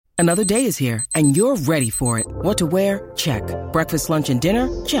Another day is here, and you're ready for it. What to wear? Check. Breakfast, lunch, and dinner?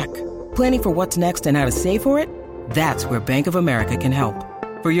 Check. Planning for what's next and how to save for it? That's where Bank of America can help.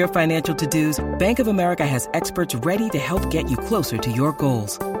 For your financial to-dos, Bank of America has experts ready to help get you closer to your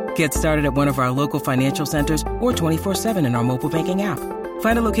goals. Get started at one of our local financial centers or 24/7 in our mobile banking app.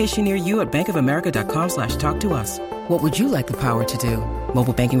 Find a location near you at bankofamerica.com/talktous. What would you like the power to do?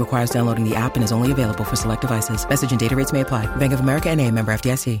 Mobile banking requires downloading the app and is only available for select devices. Message and data rates may apply. Bank of America N.A., member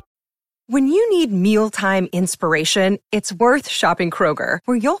FDIC. When you need mealtime inspiration, it's worth shopping Kroger,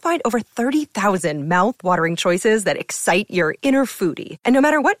 where you'll find over 30,000 mouth-watering choices that excite your inner foodie. And no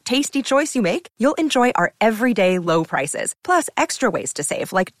matter what tasty choice you make, you'll enjoy our everyday low prices, plus extra ways to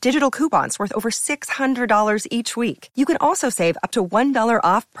save, like digital coupons worth over $600 each week. You can also save up to $1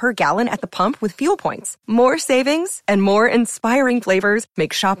 off per gallon at the pump with fuel points. More savings and more inspiring flavors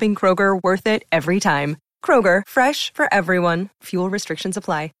make shopping Kroger worth it every time. Kroger, fresh for everyone. Fuel restrictions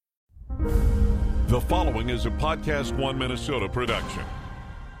apply. The following is a Podcast One Minnesota production.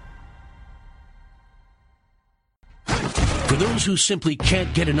 For those who simply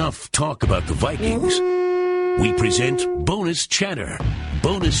can't get enough talk about the Vikings, we present Bonus Chatter.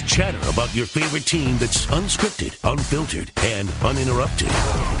 Bonus chatter about your favorite team that's unscripted, unfiltered, and uninterrupted.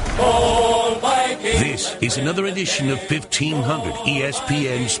 This is another edition of 1500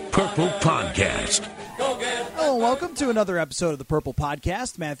 ESPN's Purple Podcast. Hello, welcome to another episode of the Purple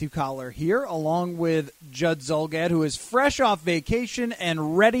Podcast. Matthew Collar here, along with Judd Zulgad, who is fresh off vacation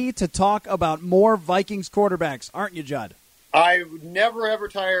and ready to talk about more Vikings quarterbacks. Aren't you, Judd? I never, ever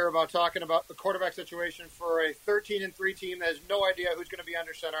tire about talking about the quarterback situation for a 13-3 team that has no idea who's going to be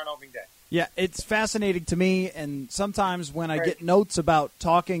under center on opening day. Yeah, it's fascinating to me, and sometimes when I get notes about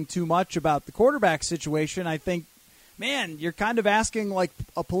talking too much about the quarterback situation, I think, man, you're kind of asking like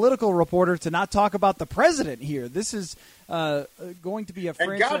a political reporter to not talk about the president here. This is going to be a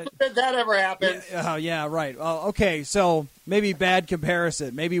franchise. And God forbid that ever happens. Yeah, right. Okay, so maybe bad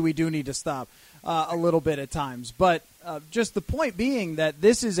comparison. Maybe we do need to stop a little bit at times. But just the point being that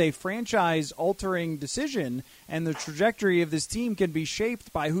this is a franchise-altering decision, and the trajectory of this team can be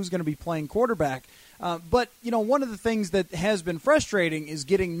shaped by who's going to be playing quarterback. But, you know, one of the things that has been frustrating is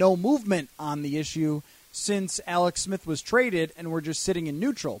getting no movement on the issue since Alex Smith was traded and we're just sitting in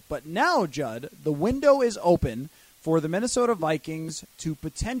neutral. But now, Judd, the window is open for the Minnesota Vikings to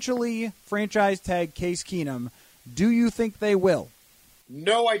potentially franchise tag Case Keenum. Do you think they will?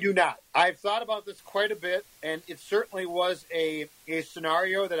 No, I do not. I've thought about this quite a bit, and it certainly was a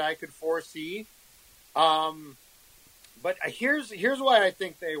scenario that I could foresee. But here's why I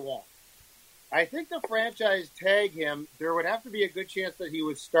think they won't. I think the franchise tag him, there would have to be a good chance that he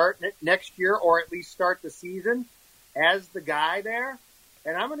would start next year or at least start the season as the guy there.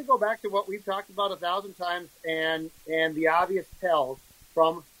 And I'm going to go back to what we've talked about 1,000 times and the obvious tells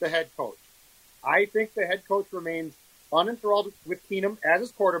from the head coach. I think the head coach remains unenthralled with Keenum as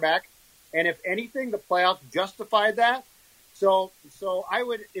his quarterback. And if anything, the playoffs justified that. So I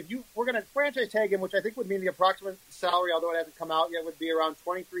would, we're going to franchise tag him, which I think would mean the approximate salary, although it hasn't come out yet, would be around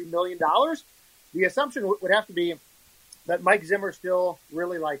 $23 million. The assumption would have to be that Mike Zimmer still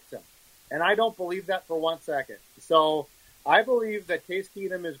really likes him. And I don't believe that for 1 second. So I believe that Case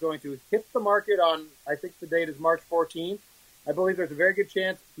Keenum is going to hit the market on, I think the date is March 14th. I believe there's a very good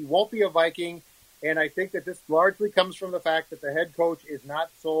chance he won't be a Viking. And I think that this largely comes from the fact that the head coach is not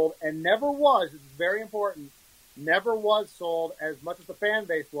sold and never was, this is very important, never was sold as much as the fan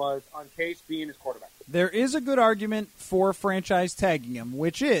base was on Case being his quarterback. There is a good argument for franchise tagging him,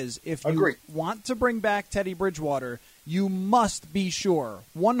 which is if you want to bring back Teddy Bridgewater, you must be sure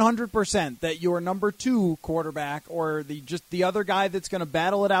 100% that your number 2 quarterback or the other guy that's going to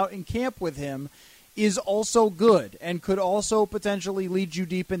battle it out in camp with him is also good and could also potentially lead you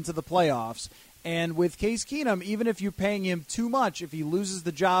deep into the playoffs. And with Case Keenum, even if you're paying him too much, if he loses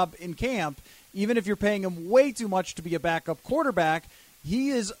the job in camp, even if you're paying him way too much to be a backup quarterback, he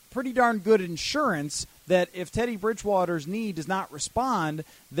is pretty darn good insurance that if Teddy Bridgewater's knee does not respond,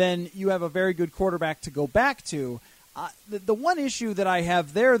 then you have a very good quarterback to go back to. The one issue that I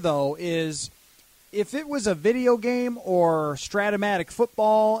have there, though, is if it was a video game or Stratomatic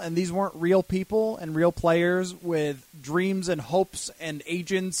football and these weren't real people and real players with dreams and hopes and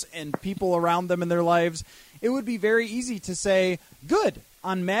agents and people around them in their lives, it would be very easy to say, good,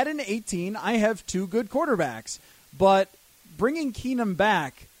 on Madden 18, I have 2 good quarterbacks. But bringing Keenum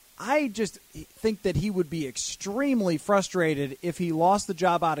back, I just think that he would be extremely frustrated if he lost the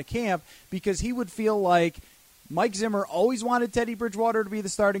job out of camp because he would feel like Mike Zimmer always wanted Teddy Bridgewater to be the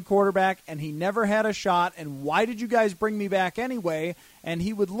starting quarterback, and he never had a shot, and why did you guys bring me back anyway? And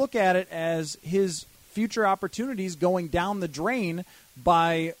he would look at it as his future opportunities going down the drain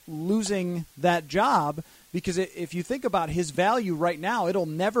by losing that job. Because if you think about his value right now, it'll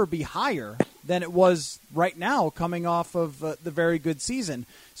never be higher than it was right now coming off of the very good season.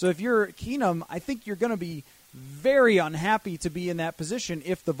 So if you're Keenum, I think you're going to be very unhappy to be in that position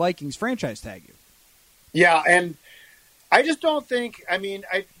if the Vikings franchise tag you. Yeah, and I just don't think,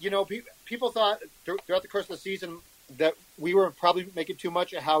 people thought throughout the course of the season that we were probably making too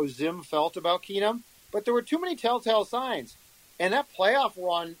much of how Zim felt about Keenum, but there were too many telltale signs. And that playoff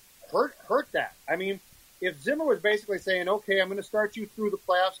run hurt that. I mean, if Zimmer was basically saying, okay, I'm going to start you through the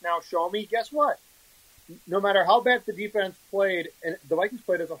playoffs, now show me, guess what? No matter how bad the defense played, and the Vikings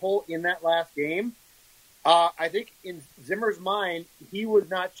played as a whole in that last game, I think in Zimmer's mind, he was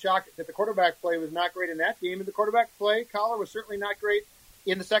not shocked that the quarterback play was not great in that game, and the quarterback play, Collar, was certainly not great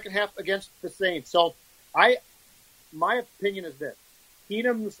in the second half against the Saints. So my opinion is this.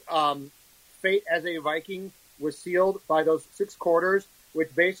 Keenum's fate as a Viking was sealed by those 6 quarters,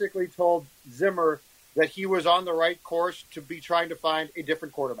 which basically told Zimmer that he was on the right course to be trying to find a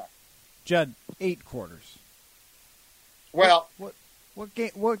different quarterback. Judd, 8 quarters. Well, what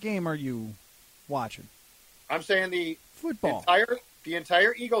game are you watching? I'm saying the football. The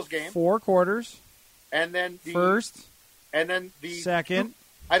entire Eagles game. 4 quarters. And then the first. And then the second.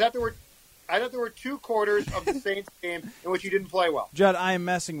 I thought there were 2 quarters of the Saints game in which you didn't play well. Judd, I am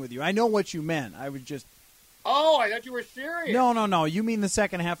messing with you. I know what you meant. I would just. Oh, I thought you were serious. No. You mean the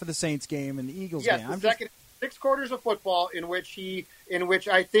second half of the Saints game and the Eagles game. Yes, the second 6 quarters of football in which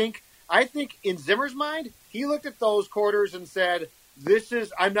I think in Zimmer's mind, he looked at those quarters and said,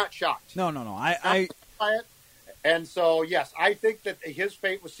 I'm not shocked. No. And so, yes, I think that his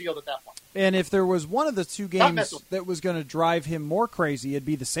fate was sealed at that point. And if there was one of the 2 games that was going to drive him more crazy, it'd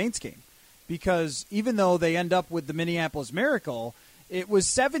be the Saints game. Because even though they end up with the Minneapolis Miracle, it was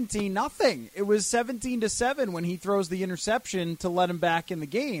 17-0. It was 17-7 when he throws the interception to let him back in the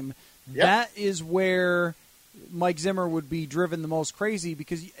game. Yep. That is where Mike Zimmer would be driven the most crazy,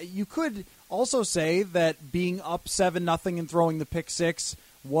 because you could also say that being up 7-0 and throwing the pick 6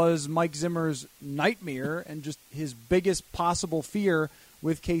 was Mike Zimmer's nightmare and just his biggest possible fear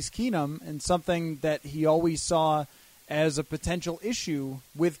with Case Keenum, and something that he always saw as a potential issue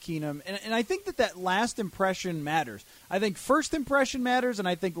with Keenum. And I think that last impression matters. I think first impression matters, and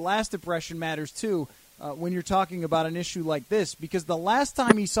I think last impression matters too when you're talking about an issue like this, because the last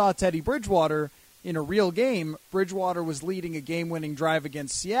time he saw Teddy Bridgewater in a real game, Bridgewater was leading a game-winning drive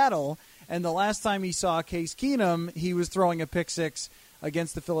against Seattle, and the last time he saw Case Keenum, he was throwing a pick 6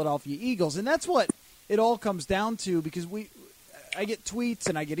 against the Philadelphia Eagles. And that's what it all comes down to, because I get tweets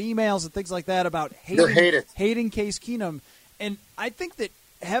and I get emails and things like that about hating Case Keenum. And I think that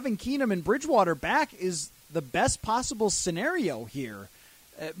having Keenum and Bridgewater back is the best possible scenario here.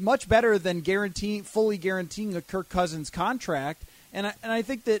 Much better than fully guaranteeing a Kirk Cousins contract. And I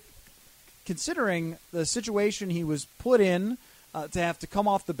think that considering the situation he was put in, to have to come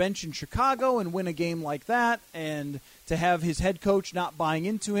off the bench in Chicago and win a game like that, and to have his head coach not buying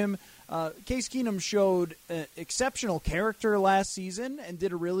into him, Case Keenum showed exceptional character last season and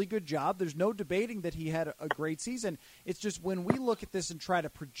did a really good job. There's no debating that he had a great season. It's just when we look at this and try to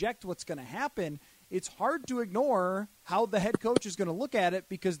project what's going to happen, it's hard to ignore how the head coach is going to look at it,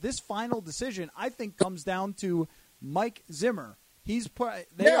 because this final decision, I think, comes down to Mike Zimmer.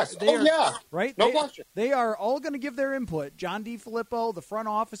 Right? No question. They are all going to give their input. John DeFilippo, the front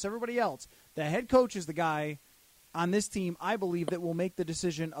office, everybody else. The head coach is the guy on this team, I believe, that will make the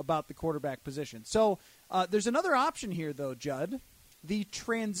decision about the quarterback position. So there's another option here, though, Judd. The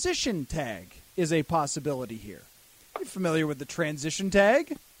transition tag is a possibility here. Are you familiar with the transition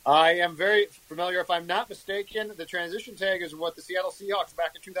tag? I am very familiar. If I'm not mistaken, the transition tag is what the Seattle Seahawks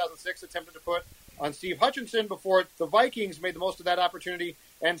back in 2006 attempted to put on Steve Hutchinson before the Vikings made the most of that opportunity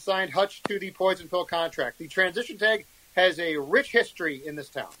and signed Hutch to the poison pill contract. The transition tag has a rich history in this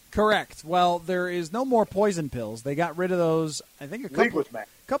town. Correct. Well, there is no more poison pills. They got rid of those, I think, a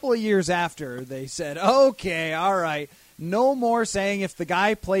couple of years after. They said, okay, all right, no more saying if the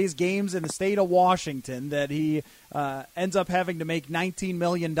guy plays games in the state of Washington that he ends up having to make $19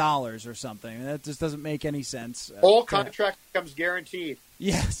 million or something. That just doesn't make any sense. Whole contract becomes guaranteed.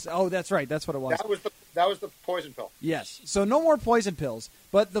 Yes. Oh, that's right. That's what it was. That was the poison pill. Yes. So no more poison pills.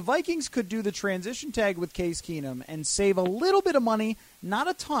 But the Vikings could do the transition tag with Case Keenum and save a little bit of money, not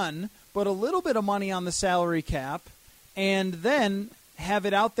a ton, but a little bit of money on the salary cap, and then have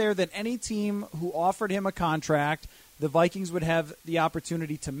it out there that any team who offered him a contract, the Vikings would have the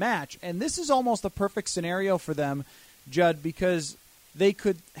opportunity to match. And this is almost a perfect scenario for them, Judd, because they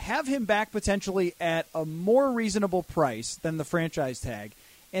could have him back potentially at a more reasonable price than the franchise tag.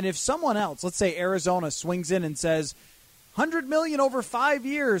 And if someone else, let's say Arizona, swings in and says $100 million over 5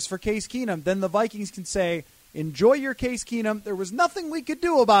 years for Case Keenum, then the Vikings can say, enjoy your Case Keenum. There was nothing we could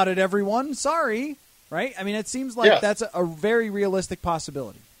do about it, everyone. Sorry. Right? I mean, it seems like that's a very realistic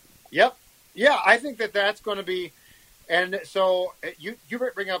possibility. Yep. Yeah, I think that's going to be – and so you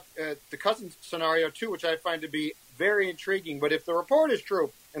bring up the Cousins scenario, too, which I find to be very intriguing. But if the report is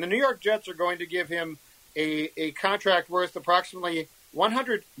true and the New York Jets are going to give him a contract worth approximately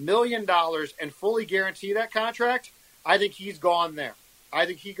 $100 million and fully guarantee that contract, I think he's gone there. I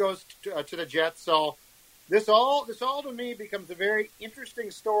think he goes to the Jets. So this all to me becomes a very interesting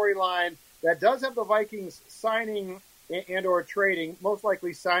storyline that does have the Vikings signing and or trading, most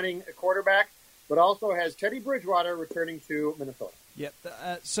likely signing a quarterback, but also has Teddy Bridgewater returning to Minnesota. Yep.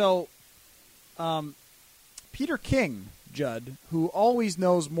 Peter King, Judd, who always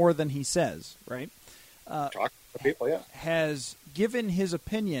knows more than he says, right? Talk to people, yeah. Has given his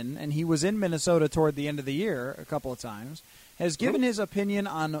opinion, and he was in Minnesota toward the end of the year a couple of times, has given his opinion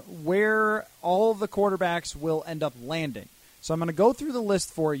on where all the quarterbacks will end up landing. So I'm going to go through the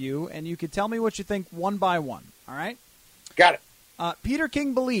list for you, and you can tell me what you think one by one, all right? Got it. Peter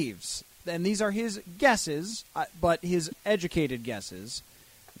King believes, and these are his guesses, but his educated guesses,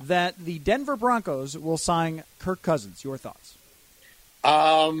 that the Denver Broncos will sign Kirk Cousins. Your thoughts?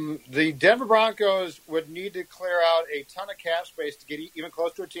 The Denver Broncos would need to clear out a ton of cap space to get even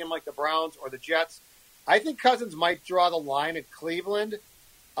close to a team like the Browns or the Jets. I think Cousins might draw the line at Cleveland.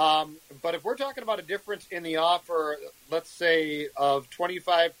 But if we're talking about a difference in the offer, let's say of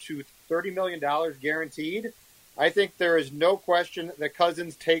 $25 to $30 million guaranteed, I think there is no question that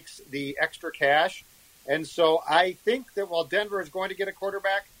Cousins takes the extra cash. And so I think that while Denver is going to get a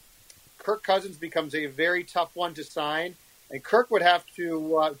quarterback, Kirk Cousins becomes a very tough one to sign. And Kirk would have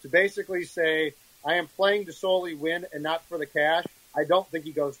to basically say, I am playing to solely win and not for the cash. I don't think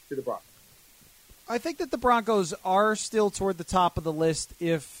he goes to the Broncos. I think that the Broncos are still toward the top of the list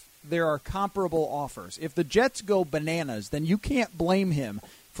if there are comparable offers. If the Jets go bananas, then you can't blame him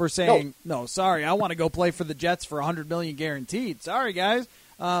for saying, no, sorry, I want to go play for the Jets for $100 million guaranteed. Sorry, guys.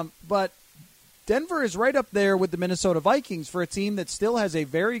 But Denver is right up there with the Minnesota Vikings for a team that still has a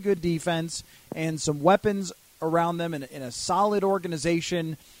very good defense and some weapons around them in a solid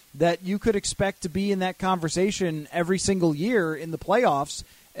organization that you could expect to be in that conversation every single year in the playoffs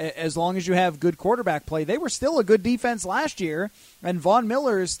as long as you have good quarterback play. They were still a good defense last year, and Von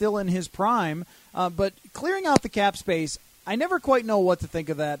Miller is still in his prime. But clearing out the cap space, I never quite know what to think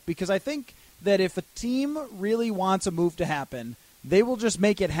of that, because I think that if a team really wants a move to happen, they will just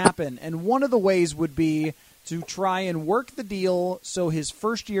make it happen. And one of the ways would be to try and work the deal so his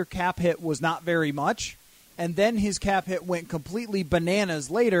first-year cap hit was not very much, and then his cap hit went completely bananas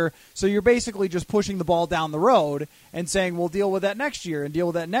later, so you're basically just pushing the ball down the road and saying, we'll deal with that next year and deal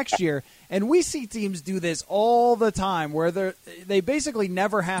with that next year. And we see teams do this all the time where they basically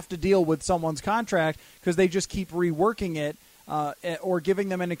never have to deal with someone's contract because they just keep reworking it or giving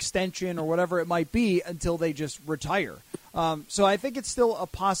them an extension or whatever it might be until they just retire. So I think it's still a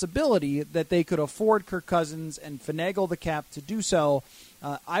possibility that they could afford Kirk Cousins and finagle the cap to do so.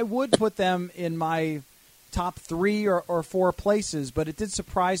 I would put them in my top 3 or 4 places, but it did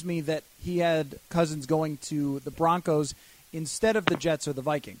surprise me that he had Cousins going to the Broncos instead of the Jets or the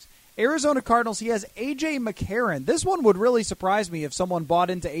Vikings. Arizona Cardinals, he has A.J. McCarron. This one would really surprise me if someone bought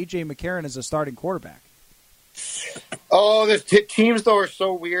into A.J. McCarron as a starting quarterback. Oh, the teams, though, are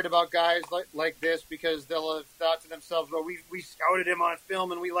so weird about guys like this because they'll have thought to themselves, well, we scouted him on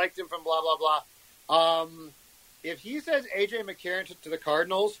film and we liked him from blah, blah, blah. If he says A.J. McCarron to the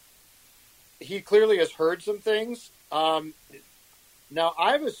Cardinals, he clearly has heard some things. Now,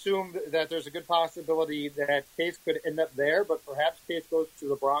 I've assumed that there's a good possibility that Case could end up there, but perhaps Case goes to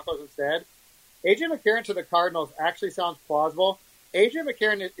the Broncos instead. A.J. McCarron to the Cardinals actually sounds plausible. A.J.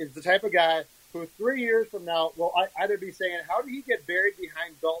 McCarron is the type of guy who 3 years from now will either be saying, how did he get buried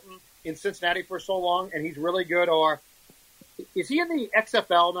behind Dalton in Cincinnati for so long, and he's really good, or is he in the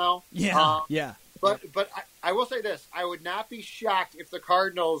XFL now? Yeah. But I will say this. I would not be shocked if the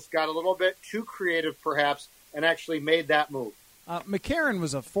Cardinals got a little bit too creative, perhaps, and actually made that move. McCarron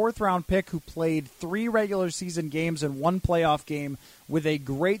was a 4th-round pick who played 3 regular season games and 1 playoff game with a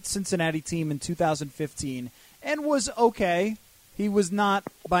great Cincinnati team in 2015 and was okay. He was not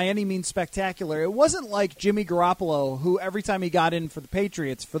by any means spectacular. It wasn't like Jimmy Garoppolo, who every time he got in for the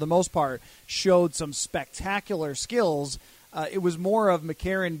Patriots, for the most part, showed some spectacular skills. It was more of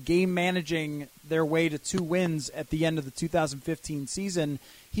McCarron game managing their way to 2 wins at the end of the 2015 season.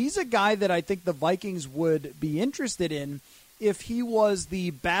 He's a guy that I think the Vikings would be interested in if he was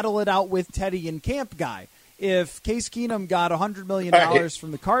the battle it out with Teddy in camp guy. if Case Keenum got $100 million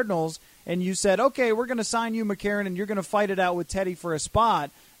from the Cardinals and you said, okay, we're going to sign you, McCarron, and you're going to fight it out with Teddy for a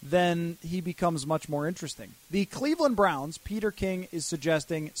spot, then he becomes much more interesting. The Cleveland Browns, Peter King is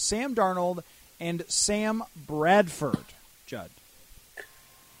suggesting Sam Darnold and Sam Bradford, Judd.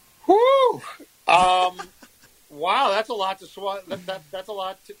 Whew! Wow, that's a lot to that's a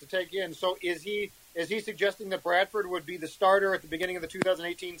lot to take in. So is he suggesting that Bradford would be the starter at the beginning of the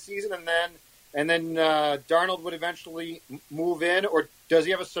 2018 season, and then Darnold would eventually move in, or does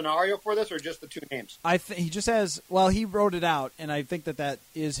he have a scenario for this, or just the two names? He just has. Well, he wrote it out, and I think that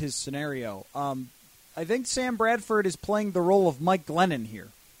is his scenario. I think Sam Bradford is playing the role of Mike Glennon here.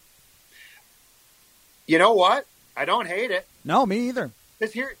 You know what? I don't hate it. No, me either.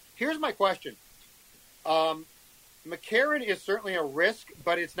 Here's my question. McCarron is certainly a risk,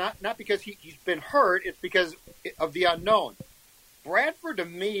 but it's not because he's been hurt. It's because of the unknown. Bradford, to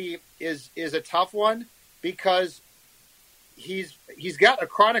me, is a tough one because he's got a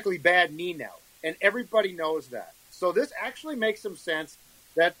chronically bad knee now, and everybody knows that. So this actually makes some sense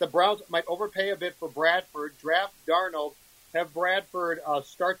that the Browns might overpay a bit for Bradford, draft Darnold, have Bradford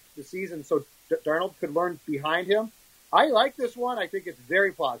start the season so Darnold could learn behind him. I like this one. I think it's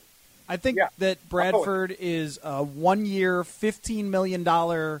very plausible. I think that Bradford is a 1 year, $15 million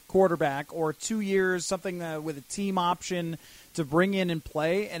quarterback, or 2 years, something with a team option to bring in and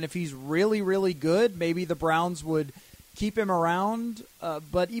play. And if he's really, really good, maybe the Browns would keep him around.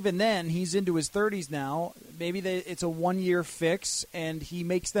 But even then, he's into his 30s now. Maybe it's a 1 year fix, and he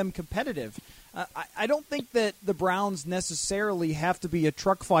makes them competitive. I don't think that the Browns necessarily have to be a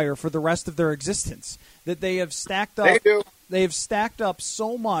truck fire for the rest of their existence. That they have stacked up. They do. They have stacked up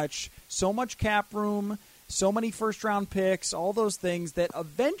so much cap room, so many first-round picks, all those things that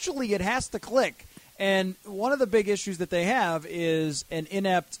eventually it has to click. And one of the big issues that they have is an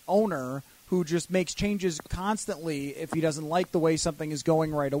inept owner who just makes changes constantly if he doesn't like the way something is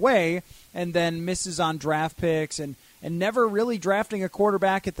going right away, and then misses on draft picks and never really drafting a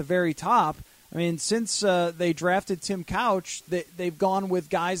quarterback at the very top. I mean, since they drafted Tim Couch, they've gone with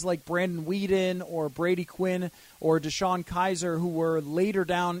guys like Brandon Weeden or Brady Quinn or Deshaun Kaiser, who were later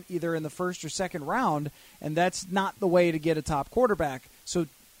down either in the first or second round, and that's not the way to get a top quarterback. So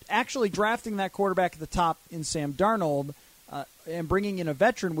actually drafting that quarterback at the top in Sam Darnold and bringing in a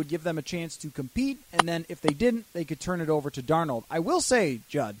veteran would give them a chance to compete, and then if they didn't, they could turn it over to Darnold. I will say,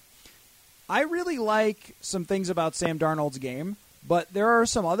 Judd, I really like some things about Sam Darnold's game. But there are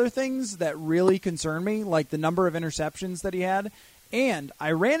some other things that really concern me, like the number of interceptions that he had. And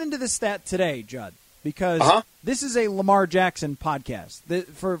I ran into this stat today, Judd, because this is a Lamar Jackson podcast.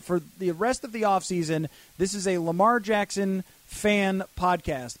 For the rest of the offseason, this is a Lamar Jackson fan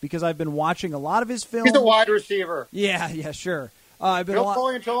podcast because I've been watching a lot of his film. He's a wide receiver. Yeah, sure. Bill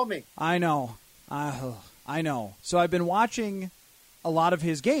Polian told me. I know. I know. So I've been watching a lot of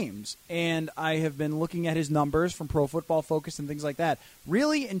his games, and I have been looking at his numbers from Pro Football Focus and things like that.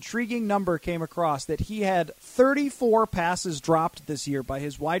 Really intriguing number came across that he had 34 passes dropped this year by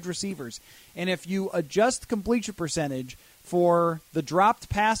his wide receivers. And if you adjust completion percentage for the dropped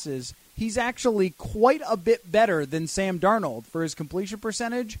passes, he's actually quite a bit better than Sam Darnold for his completion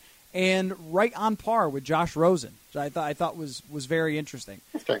percentage and right on par with Josh Rosen, which I thought was very interesting.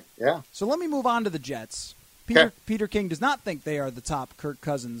 Interesting, yeah. So let me move on to the Jets. Peter King does not think they are the top Kirk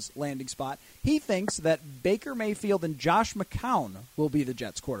Cousins landing spot. He thinks that Baker Mayfield and Josh McCown will be the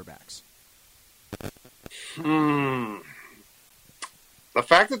Jets quarterbacks. The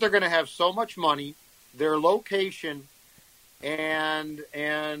fact that they're going to have so much money, their location, and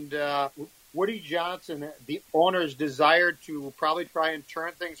Woody Johnson, the owner's desire to probably try and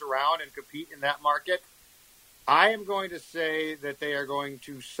turn things around and compete in that market, I am going to say that they are going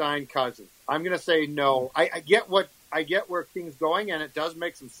to sign Cousins. I'm going to say no. I get where King's going, and it does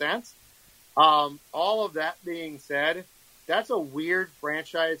make some sense. All of that being said, that's a weird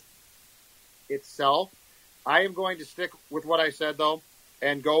franchise itself. I am going to stick with what I said, though,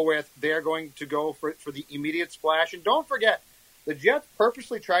 and go with they're going to go for the immediate splash. And don't forget, the Jets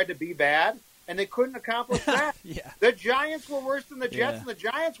purposely tried to be bad, and they couldn't accomplish that. Yeah. The Giants were worse than the Jets, and the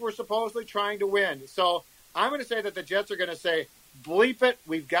Giants were supposedly trying to win. So I'm going to say that the Jets are going to say, bleep it,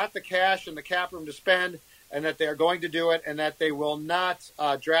 we've got the cash and the cap room to spend, and that they're going to do it, and that they will not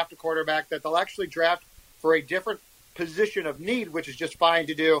draft a quarterback, that they'll actually draft for a different position of need, which is just fine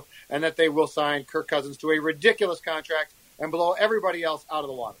to do, and that they will sign Kirk Cousins to a ridiculous contract and blow everybody else out of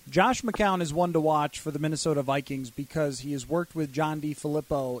the water. Josh McCown is one to watch for the Minnesota Vikings because he has worked with John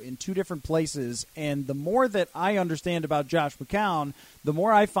DeFilippo in two different places, and the more that I understand about Josh McCown, the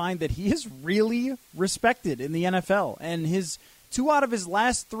more I find that he is really respected in the NFL, and his 2 out of his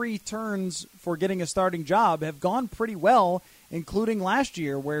last 3 turns for getting a starting job have gone pretty well, including last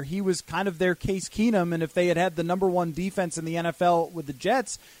year where he was kind of their Case Keenum, and if they had had the number 1 defense in the NFL with the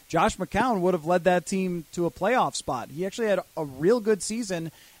Jets, Josh McCown would have led that team to a playoff spot. He actually had a real good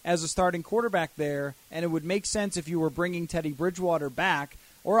season as a starting quarterback there, and it would make sense if you were bringing Teddy Bridgewater back,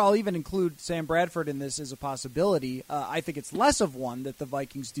 or I'll even include Sam Bradford in this as a possibility. I think it's less of one that the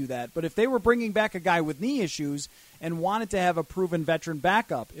Vikings do that, but if they were bringing back a guy with knee issues and wanted to have a proven veteran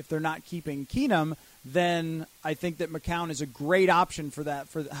backup, if they're not keeping Keenum, then I think that McCown is a great option for that,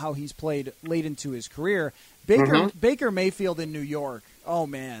 for how he's played late into his career. Baker Mayfield in New York, oh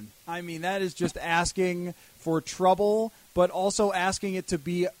man. I mean, that is just asking for trouble, but also asking it to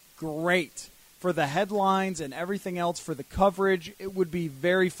be great for the headlines and everything else, for the coverage. It would be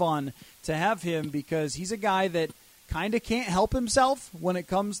very fun to have him because he's a guy that kind of can't help himself when it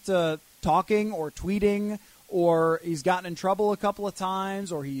comes to talking or tweeting, or he's gotten in trouble a couple of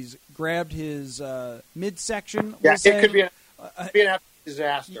times, or he's grabbed his midsection. Yeah, it could be an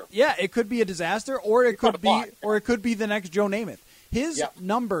disaster. Yeah, it could be a disaster, or it could be the next Joe Namath. His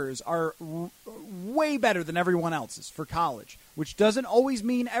numbers are way better than everyone else's for college, which doesn't always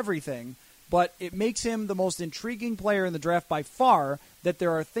mean everything, but it makes him the most intriguing player in the draft by far, that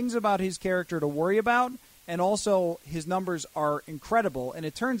there are things about his character to worry about, and also his numbers are incredible. And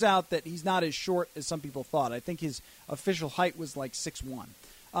it turns out that he's not as short as some people thought. I think his official height was like 6'1".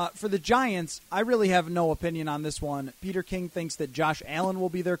 For the Giants, I really have no opinion on this one. Peter King thinks that Josh Allen will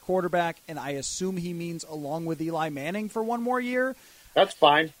be their quarterback, and I assume he means along with Eli Manning for one more year. That's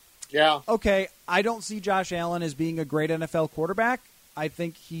fine. Yeah. Okay, I don't see Josh Allen as being a great NFL quarterback. I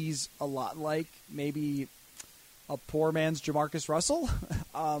think he's a lot like maybe a poor man's Jamarcus Russell,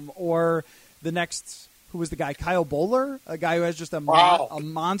 or the next, who was the guy, Kyle Bowler, a guy who has just a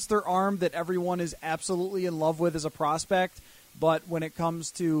monster arm that everyone is absolutely in love with as a prospect. But when it comes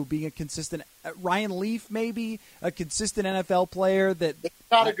to being a consistent, Ryan Leaf maybe, a consistent NFL player that... It's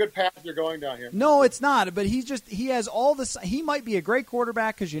not a good path you're going down here. No, it's not. But he has all this. He might be a great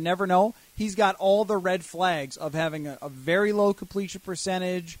quarterback because you never know. He's got all the red flags of having a very low completion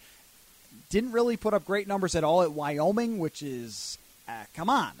percentage. Didn't really put up great numbers at all at Wyoming, which is, come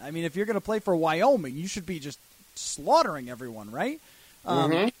on. I mean, if you're going to play for Wyoming, you should be just slaughtering everyone, right?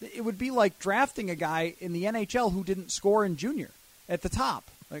 It would be like drafting a guy in the NHL who didn't score in junior at the top.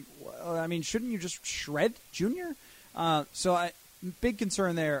 Like, I mean, shouldn't you just shred junior? Big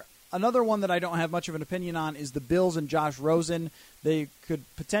concern there. Another one that I don't have much of an opinion on is the Bills and Josh Rosen. They could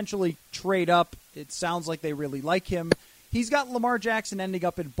potentially trade up. It sounds like they really like him. He's got Lamar Jackson ending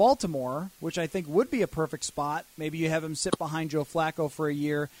up in Baltimore, which I think would be a perfect spot. Maybe you have him sit behind Joe Flacco for a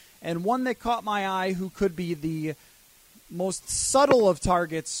year. And one that caught my eye, who could be the most subtle of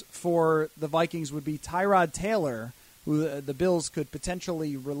targets for the Vikings, would be Tyrod Taylor, who the Bills could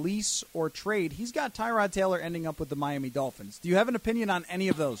potentially release or trade. He's got Tyrod Taylor ending up with the Miami Dolphins. Do you have an opinion on any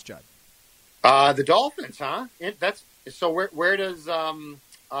of those, Judd? The Dolphins, huh? So where does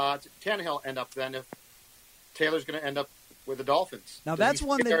Tannehill end up then if Taylor's going to end up with the Dolphins? Now that's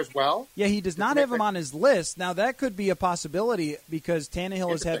one there as well. Yeah, he does not have him on his list. Now that could be a possibility because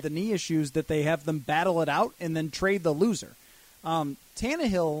Tannehill has had the knee issues that they have them battle it out and then trade the loser.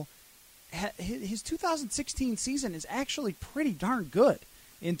 Tannehill, his 2016 season is actually pretty darn good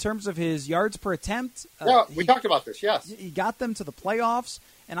in terms of his yards per attempt. Yeah, we talked about this, yes. He got them to the playoffs,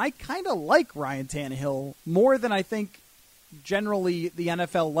 and I kind of like Ryan Tannehill more than I think generally the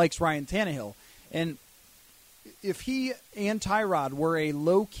NFL likes Ryan Tannehill. And if he and Tyrod were a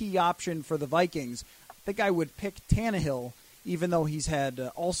low-key option for the Vikings, I think I would pick Tannehill, even though he's had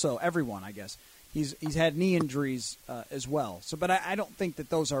also everyone, I guess. He's had knee injuries as well. So, but I don't think that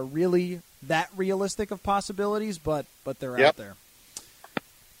those are really that realistic of possibilities, but they're out there.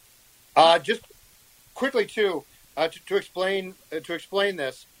 Just quickly too, to explain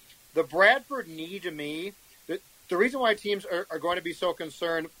this, the Bradford knee to me, the reason why teams are going to be so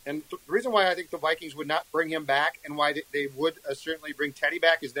concerned, and the reason why I think the Vikings would not bring him back, and why they would certainly bring Teddy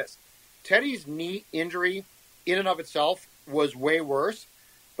back, is this: Teddy's knee injury, in and of itself, was way worse.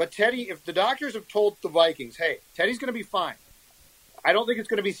 But Teddy, if the doctors have told the Vikings, hey, Teddy's going to be fine, I don't think it's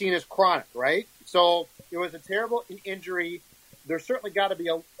going to be seen as chronic, right? So it was a terrible injury. There's certainly got to be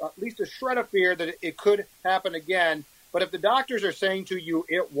at least a shred of fear that it could happen again. But if the doctors are saying to you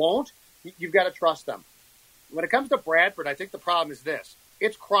it won't, you've got to trust them. When it comes to Bradford, I think the problem is this: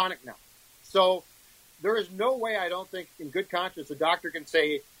 it's chronic now. So there is no way, I don't think, in good conscience, the doctor can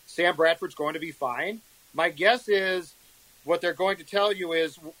say Sam Bradford's going to be fine. My guess is what they're going to tell you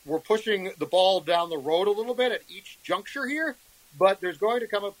is we're pushing the ball down the road a little bit at each juncture here. But there's going to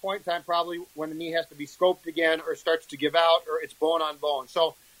come a point in time probably when the knee has to be scoped again or starts to give out or it's bone on bone.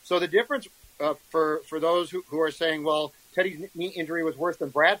 So the difference for those who are saying, well, Teddy's knee injury was worse than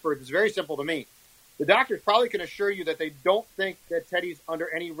Bradford's is very simple to me. The doctors probably can assure you that they don't think that Teddy's under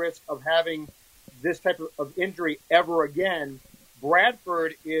any risk of having this type of injury ever again.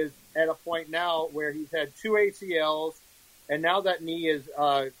 Bradford is at a point now where he's had 2 ACLs, and now that knee is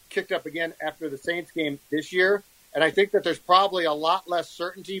kicked up again after the Saints game this year. And I think that there's probably a lot less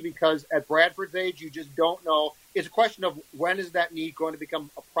certainty because at Bradford's age, you just don't know. It's a question of when is that knee going to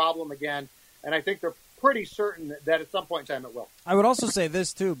become a problem again. And I think they're pretty certain that at some point in time it will. I would also say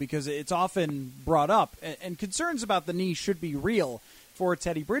this, too, because it's often brought up, and concerns about the knee should be real for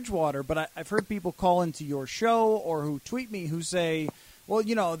Teddy Bridgewater, but I've heard people call into your show or who tweet me who say, well,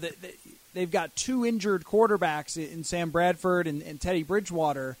 you know, they've got 2 injured quarterbacks in Sam Bradford and Teddy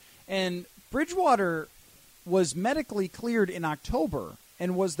Bridgewater, and Bridgewater was medically cleared in October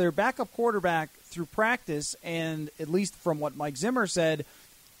and was their backup quarterback through practice, and at least from what Mike Zimmer said,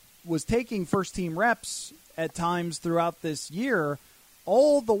 was taking first-team reps at times throughout this year,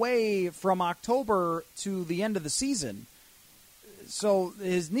 all the way from October to the end of the season. So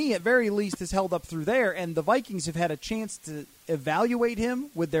his knee, at very least, is held up through there, and the Vikings have had a chance to evaluate him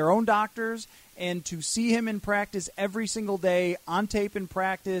with their own doctors and to see him in practice every single day, on tape in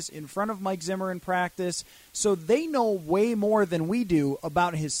practice, in front of Mike Zimmer in practice. So they know way more than we do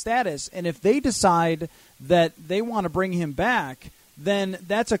about his status, and if they decide that they want to bring him back, then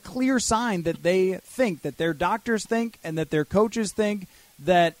that's a clear sign that they think, that their doctors think, and that their coaches think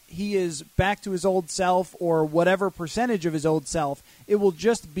that he is back to his old self or whatever percentage of his old self. It will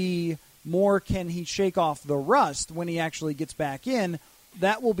just be more, can he shake off the rust when he actually gets back in?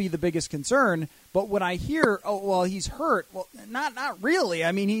 That will be the biggest concern. But when I hear, oh, well, he's hurt, well, not really.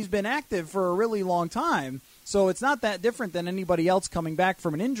 I mean, he's been active for a really long time, so it's not that different than anybody else coming back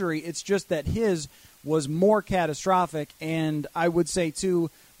from an injury. It's just that his was more catastrophic, and I would say,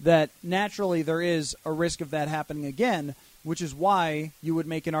 too, that naturally there is a risk of that happening again, which is why you would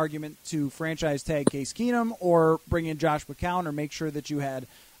make an argument to franchise tag Case Keenum or bring in Josh McCown or make sure that you had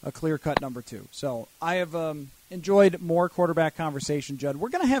a clear-cut number 2. So I have enjoyed more quarterback conversation, Judd. We're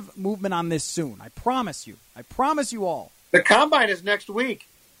going to have movement on this soon. I promise you. I promise you all. The Combine is next week.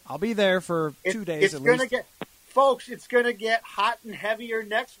 I'll be there for 2 days at least. Folks, it's going to get hot and heavier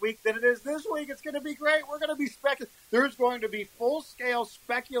next week than it is this week. It's going to be great. We're going to be There's going to be full-scale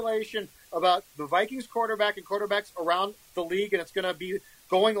speculation about the Vikings quarterback and quarterbacks around the league, and it's going to be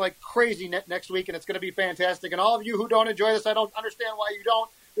going like crazy next week, and it's going to be fantastic. And all of you who don't enjoy this, I don't understand why you don't.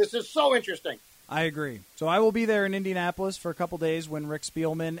 This is so interesting. I agree. So I will be there in Indianapolis for a couple days when Rick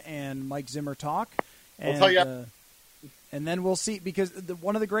Spielman and Mike Zimmer talk. And, I'll tell you. And then we'll see, because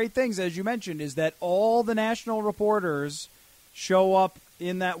one of the great things, as you mentioned, is that all the national reporters show up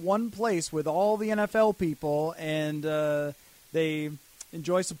in that one place with all the NFL people, and they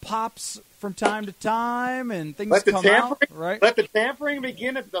enjoy some pops from time to time, and things come out. Right? Let the tampering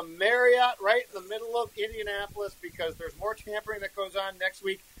begin at the Marriott right in the middle of Indianapolis, because there's more tampering that goes on next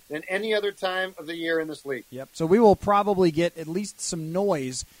week than any other time of the year in this league. Yep. So we will probably get at least some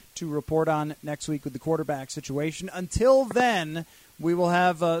noise to report on next week with the quarterback situation. Until then, we will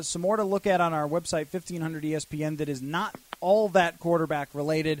have some more to look at on our website, 1500 ESPN, that is not all that quarterback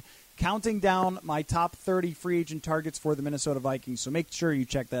related, counting down my top 30 free agent targets for the Minnesota Vikings. So make sure you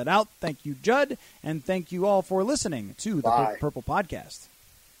check that out. Thank you, Judd, and thank you all for listening to the Purple Podcast.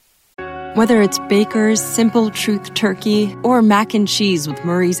 Whether it's Baker's Simple Truth Turkey or mac and cheese with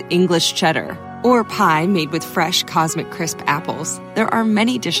Murray's English Cheddar, or pie made with fresh Cosmic Crisp apples, there are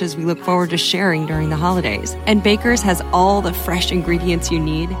many dishes we look forward to sharing during the holidays. And Baker's has all the fresh ingredients you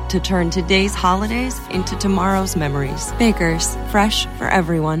need to turn today's holidays into tomorrow's memories. Baker's, fresh for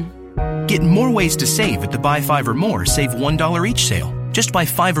everyone. Get more ways to save at the Buy 5 or More Save $1 each sale. Just buy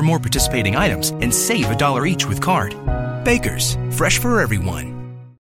 5 or more participating items and save $1 each with card. Baker's, fresh for everyone.